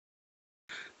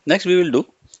Next, we will do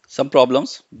some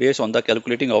problems based on the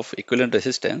calculating of equivalent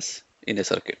resistance in a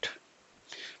circuit.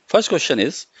 First question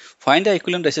is, find the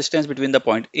equivalent resistance between the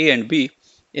point A and B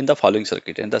in the following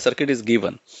circuit, and the circuit is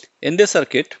given. In this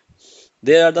circuit,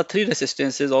 there are the three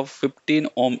resistances of 15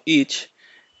 ohm each,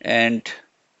 and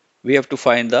we have to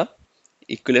find the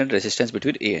equivalent resistance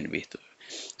between A and B.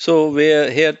 So where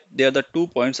here there are the 2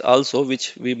 points also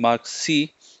which we mark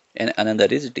C and another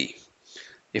is D.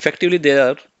 Effectively, there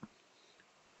are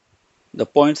the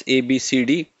points A, B, C,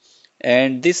 D,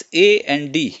 and this A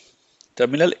and D,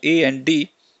 terminal A and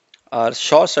D are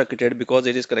short circuited because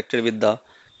it is connected with the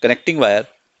connecting wire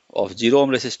of 0 ohm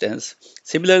resistance.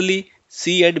 Similarly,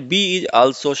 C and B is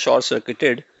also short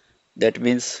circuited, that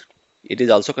means it is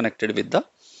also connected with the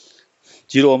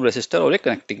 0 ohm resistor or a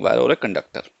connecting wire or a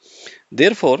conductor.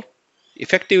 Therefore,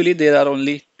 effectively there are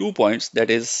only 2 points, that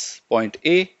is point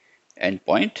A and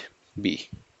point B.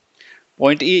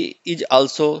 Point A is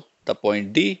also the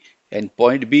point D and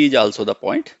point B is also the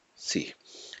point C.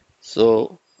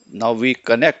 So now we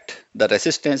connect the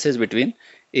resistances between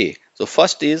A. So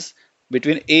first is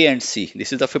between A and C.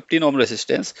 This is the 15 ohm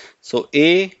resistance. So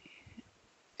A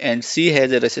and C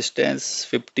has a resistance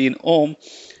 15 ohm.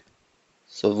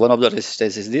 So one of the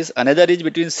resistance is this. Another is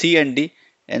between C and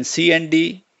C and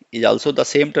D is also the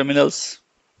same terminals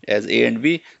as A and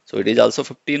B. So it is also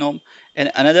 15 ohm.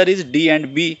 And another is D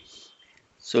and B.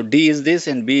 So D is this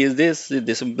and B is this.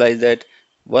 This implies that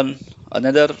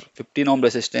another 15 ohm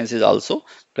resistance is also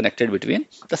connected between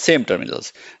the same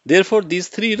terminals. Therefore, these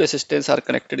three resistances are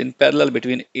connected in parallel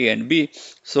between A and B.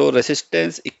 So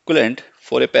resistance equivalent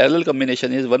for a parallel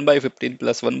combination is 1 by 15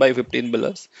 plus 1 by 15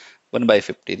 plus 1 by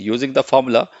 15. Using the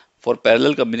formula for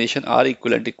parallel combination, R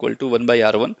equivalent equal to 1 by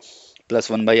R1 plus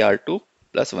 1 by R2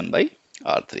 plus 1 by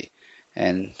R3.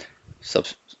 And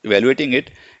evaluating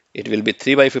it, it will be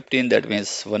 3 by 15, that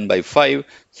means 1 by 5.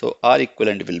 So R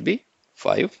equivalent will be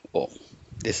 5 ohm.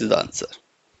 This is the answer.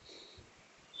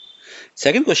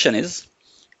 Second question is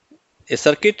a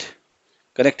circuit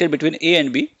connected between A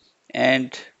and B,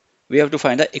 and we have to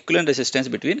find the equivalent resistance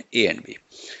between A and B.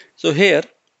 So here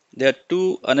there are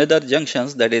two another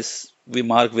junctions, that is we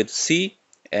mark with C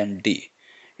and D.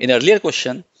 In earlier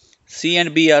question, C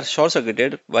and B are short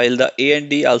circuited while the A and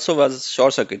D also was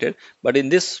short circuited, but in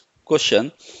this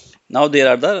question now there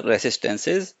are the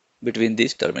resistances between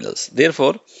these terminals.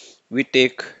 Therefore, we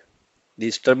take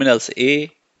these terminals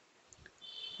A,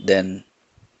 then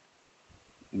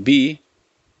B,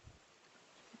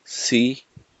 C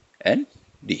and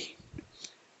D.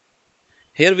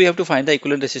 Here we have to find the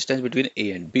equivalent resistance between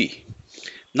A and B.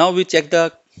 Now we check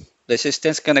the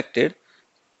resistance connected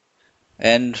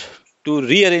and to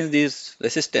rearrange these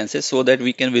resistances so that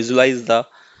we can visualize the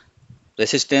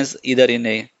resistance either in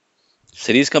a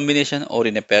series combination or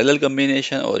in a parallel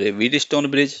combination or a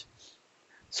Wheatstone bridge,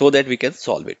 so that we can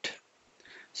solve it.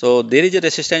 So there is a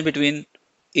resistance between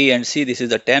A and C. This is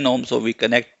the 10 ohm. So we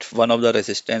connect one of the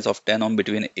resistance of 10 ohm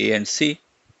between A and C.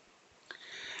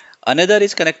 Another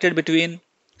is connected between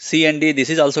C and D. This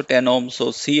is also 10 ohm.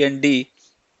 So C and D,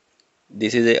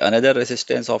 this is another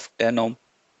resistance of 10 ohm.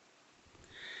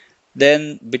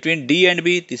 Then between D and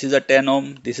B, this is a 10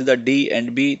 ohm. This is the D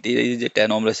and B. There is a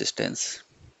 10 ohm resistance.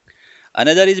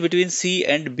 Another is between C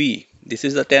and B. This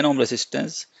is the 10 ohm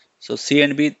resistance. So C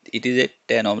and B, it is a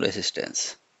 10 ohm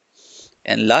resistance.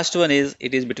 And last one is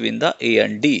it is between the A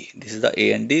and D. This is the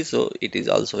A and D, so it is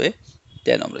also a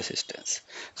 10 ohm resistance.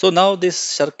 So now this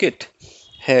circuit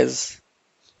has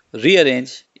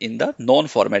rearranged in the known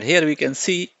format. Here we can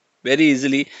see very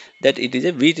easily that it is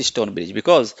a Wheatstone bridge,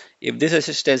 because if this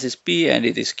resistance is P and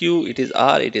it is Q, it is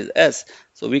R, it is S.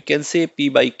 So we can say P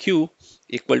by Q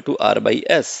equal to R by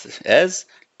S, as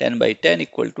 10 by 10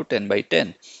 equal to 10 by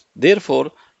 10.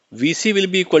 Therefore, VC will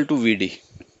be equal to VD.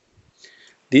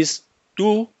 These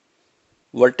two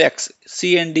vertex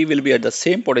C and D will be at the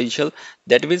same potential.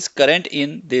 That means current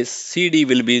in this CD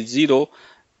will be 0.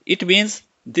 It means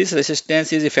this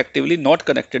resistance is effectively not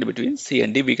connected between C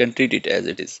and D. We can treat it as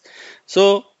it is.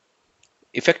 So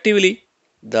effectively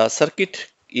the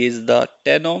circuit is the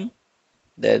 10 ohm,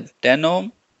 then 10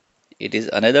 ohm, it is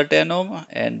another 10 ohm,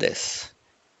 and this.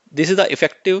 This is the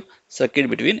effective circuit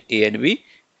between A and B.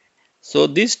 So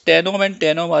these 10 ohm and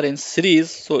 10 ohm are in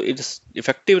series, so its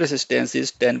effective resistance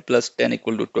is 10 plus 10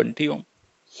 equal to 20 ohm.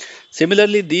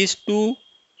 Similarly, these two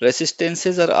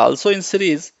resistances are also in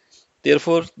series,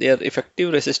 therefore their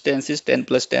effective resistance is 10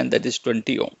 plus 10, that is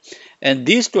 20 ohm. And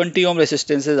these 20 ohm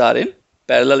resistances are in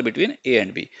parallel between A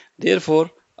and B. Therefore,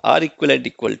 R equivalent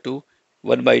equal to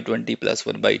 1 by 20 plus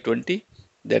 1 by 20,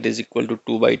 that is equal to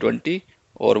 2 by 20,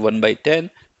 or 1 by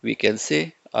 10. We can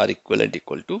say R equivalent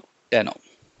equal to 10 ohm.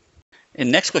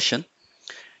 In next question,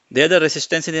 there the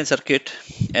resistance in a circuit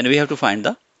and we have to find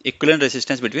the equivalent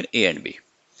resistance between A and B.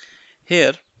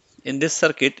 Here in this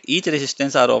circuit each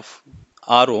resistance are of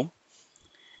R ohm,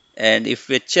 and if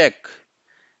we check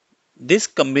this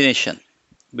combination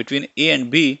between A and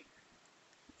B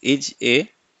is a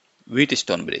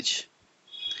Wheatstone bridge.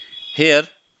 Here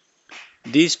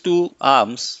these two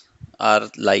arms are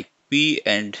like P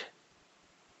and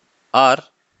R,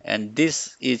 and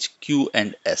this is Q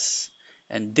and S,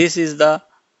 and this is the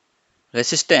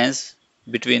resistance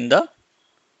between the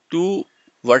two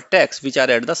vertex which are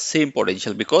at the same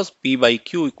potential, because P by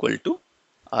Q equal to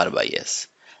R by S.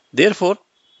 Therefore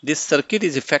this circuit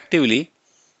is effectively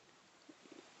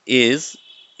is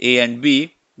A and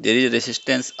B, there is a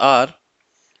resistance R,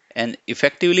 and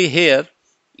effectively here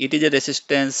it is a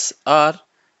resistance R,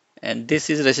 and this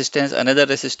is resistance, another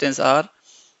resistance R.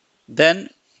 Then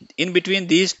in between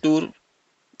these two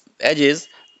edges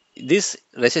this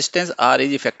resistance R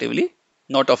is effectively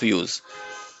not of use,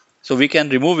 so we can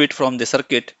remove it from the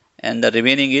circuit, and the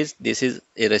remaining is this is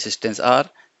a resistance R,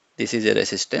 this is a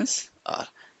resistance R.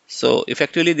 So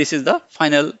effectively this is the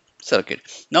final circuit.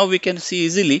 Now we can see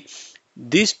easily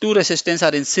these two resistance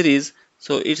are in series,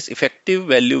 so its effective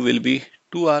value will be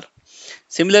 2R.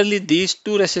 Similarly, these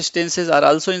two resistances are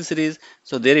also in series,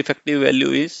 so their effective value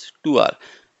is 2R.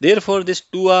 Therefore, this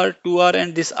 2R, 2R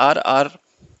and this R are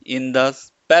in the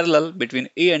parallel between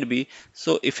A and B.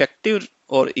 So, effective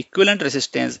or equivalent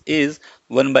resistance is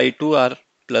 1 by 2R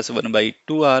plus 1 by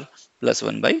 2R plus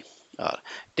 1 by R.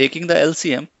 Taking the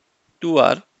LCM,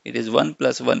 2R, it is 1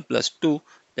 plus 1 plus 2,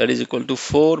 that is equal to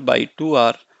 4 by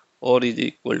 2R, or is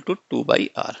equal to 2 by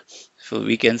R. So,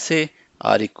 we can say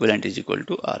R equivalent is equal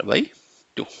to R by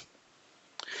 2.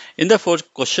 In the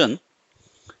fourth question,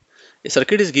 a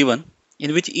circuit is given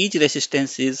in which each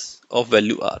resistance is of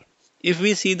value R. If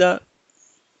we see the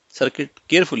circuit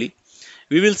carefully,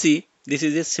 we will see this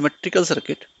is a symmetrical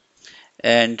circuit,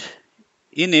 and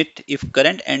in it if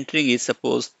current entering is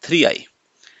suppose 3I,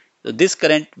 so this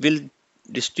current will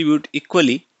distribute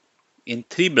equally in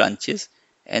 3 branches,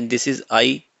 and this is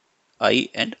I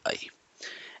and I.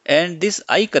 And this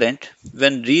I current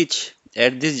when reach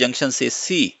at this junction say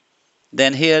C,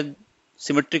 then here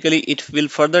symmetrically it will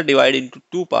further divide into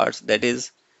two parts, that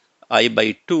is I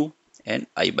by 2 and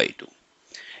I by 2.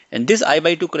 And this I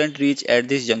by 2 current reach at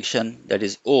this junction, that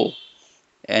is O,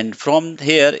 and from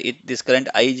here this current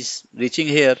I is reaching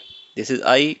here, this is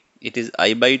I, it is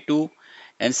I by 2,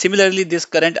 and similarly this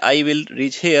current I will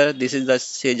reach here, this is the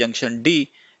say junction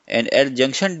D, and at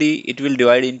junction D it will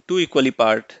divide in two equally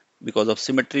part. Because of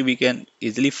symmetry we can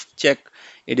easily check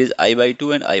it is I by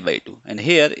 2 and I by 2, and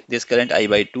here this current I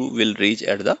by 2 will reach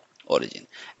at the origin.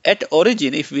 At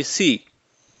origin if we see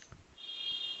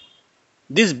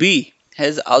this B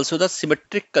has also the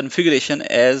symmetric configuration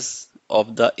as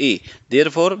of the A,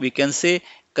 therefore we can say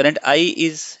current I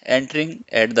is entering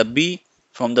at the B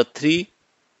from the 3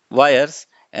 wires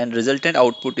and resultant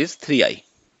output is 3I.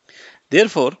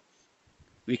 Therefore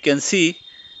we can see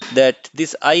that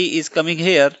this I is coming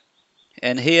here,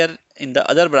 and here in the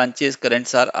other branches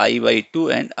currents are I by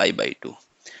 2 and I by 2.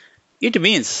 It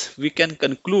means we can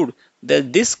conclude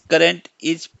that this current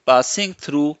is passing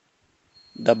through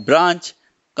the branch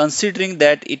considering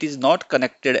that it is not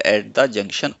connected at the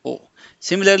junction O.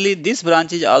 Similarly, this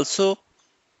branch is also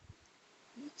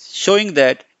showing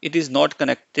that it is not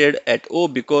connected at O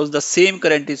because the same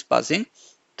current is passing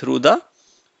through the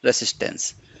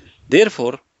resistance.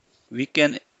 Therefore, we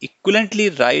can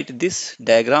equivalently write this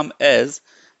diagram as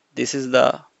this is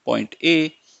the point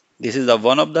A, this is the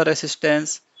one of the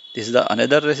resistance, this is the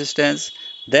another resistance,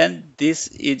 then this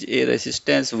is a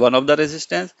resistance, one of the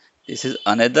resistance, this is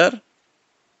another,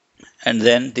 and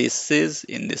then this is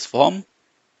in this form.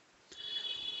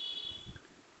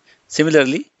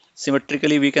 Similarly,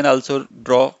 symmetrically we can also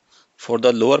draw for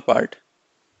the lower part,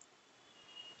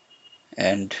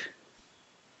 and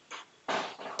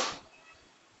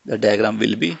the diagram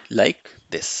will be like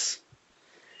this.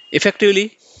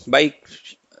 Effectively, by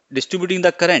distributing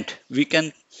the current, we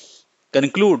can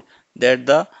conclude that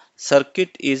the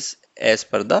circuit is as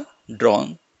per the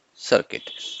drawn circuit.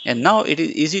 And now it is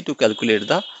easy to calculate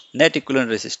the net equivalent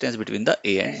resistance between the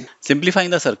A and B. Simplifying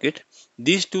the circuit,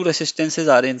 these two resistances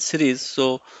are in series,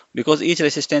 so because each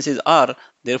resistance is R,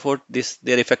 therefore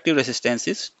their effective resistance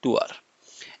is 2R.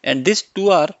 And this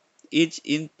 2R is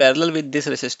in parallel with this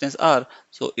resistance R,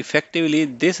 so effectively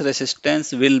this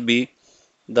resistance will be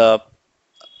the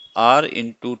R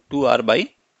into 2R by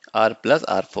R plus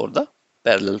R for the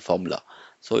parallel formula.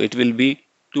 So it will be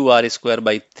 2R square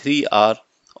by 3R,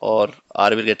 or R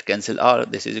will get cancelled R,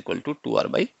 this is equal to 2R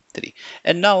by 3.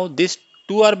 And now this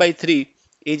 2R by 3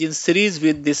 is in series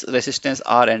with this resistance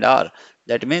R and R.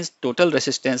 That means total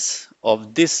resistance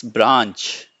of this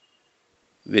branch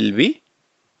will be,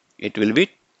 it will be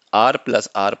R plus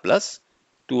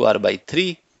 2R by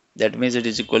 3. That means it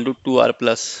is equal to 2R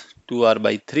plus 2R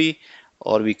by 3,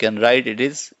 or we can write it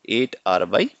is 8R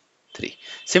by 3.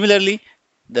 Similarly,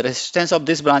 the resistance of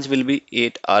this branch will be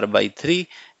 8R by 3,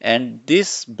 and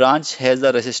this branch has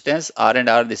the resistance R and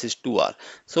R, this is 2R.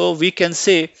 So we can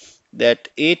say that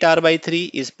 8R by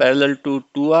 3 is parallel to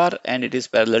 2R and it is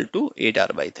parallel to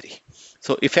 8R by 3.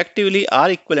 So effectively R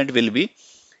equivalent will be,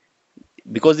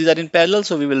 because these are in parallel,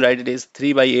 so we will write it as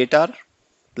 3 by 8R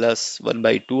plus 1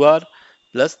 by 2R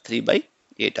plus 3 by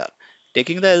 8R.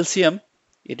 Taking the LCM,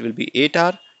 it will be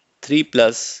 8R, 3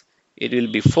 plus, it will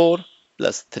be 4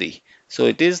 plus 3. So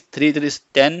it is 3 that is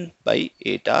 10 by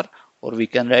 8R, or we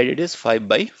can write it as 5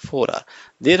 by 4R.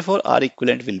 Therefore, R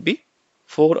equivalent will be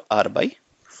 4R by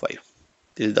 5.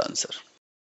 This is the answer.